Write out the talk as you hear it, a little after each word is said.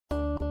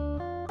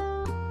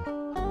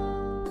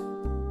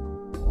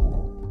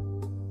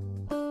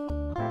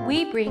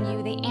we bring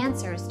you the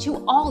answers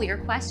to all your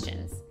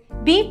questions.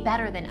 Be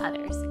better than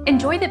others.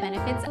 Enjoy the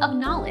benefits of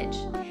knowledge.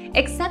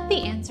 Accept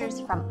the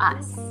answers from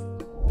us.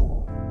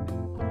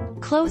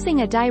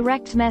 Closing a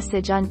direct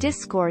message on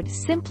Discord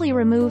simply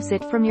removes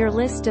it from your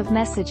list of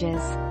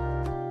messages.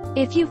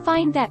 If you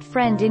find that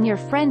friend in your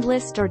friend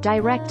list or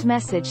direct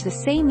message the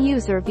same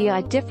user via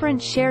a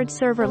different shared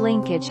server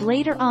linkage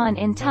later on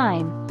in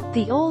time,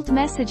 the old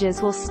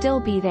messages will still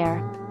be there.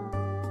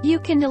 You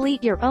can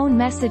delete your own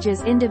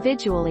messages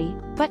individually,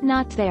 but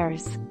not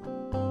theirs.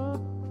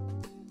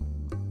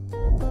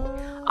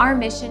 Our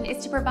mission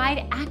is to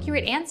provide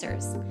accurate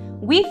answers.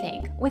 We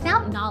think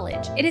without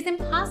knowledge, it is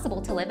impossible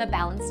to live a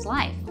balanced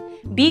life.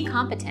 Be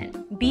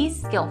competent, be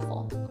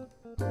skillful.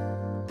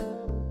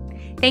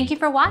 Thank you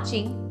for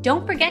watching.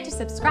 Don't forget to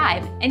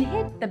subscribe and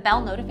hit the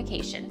bell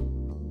notification.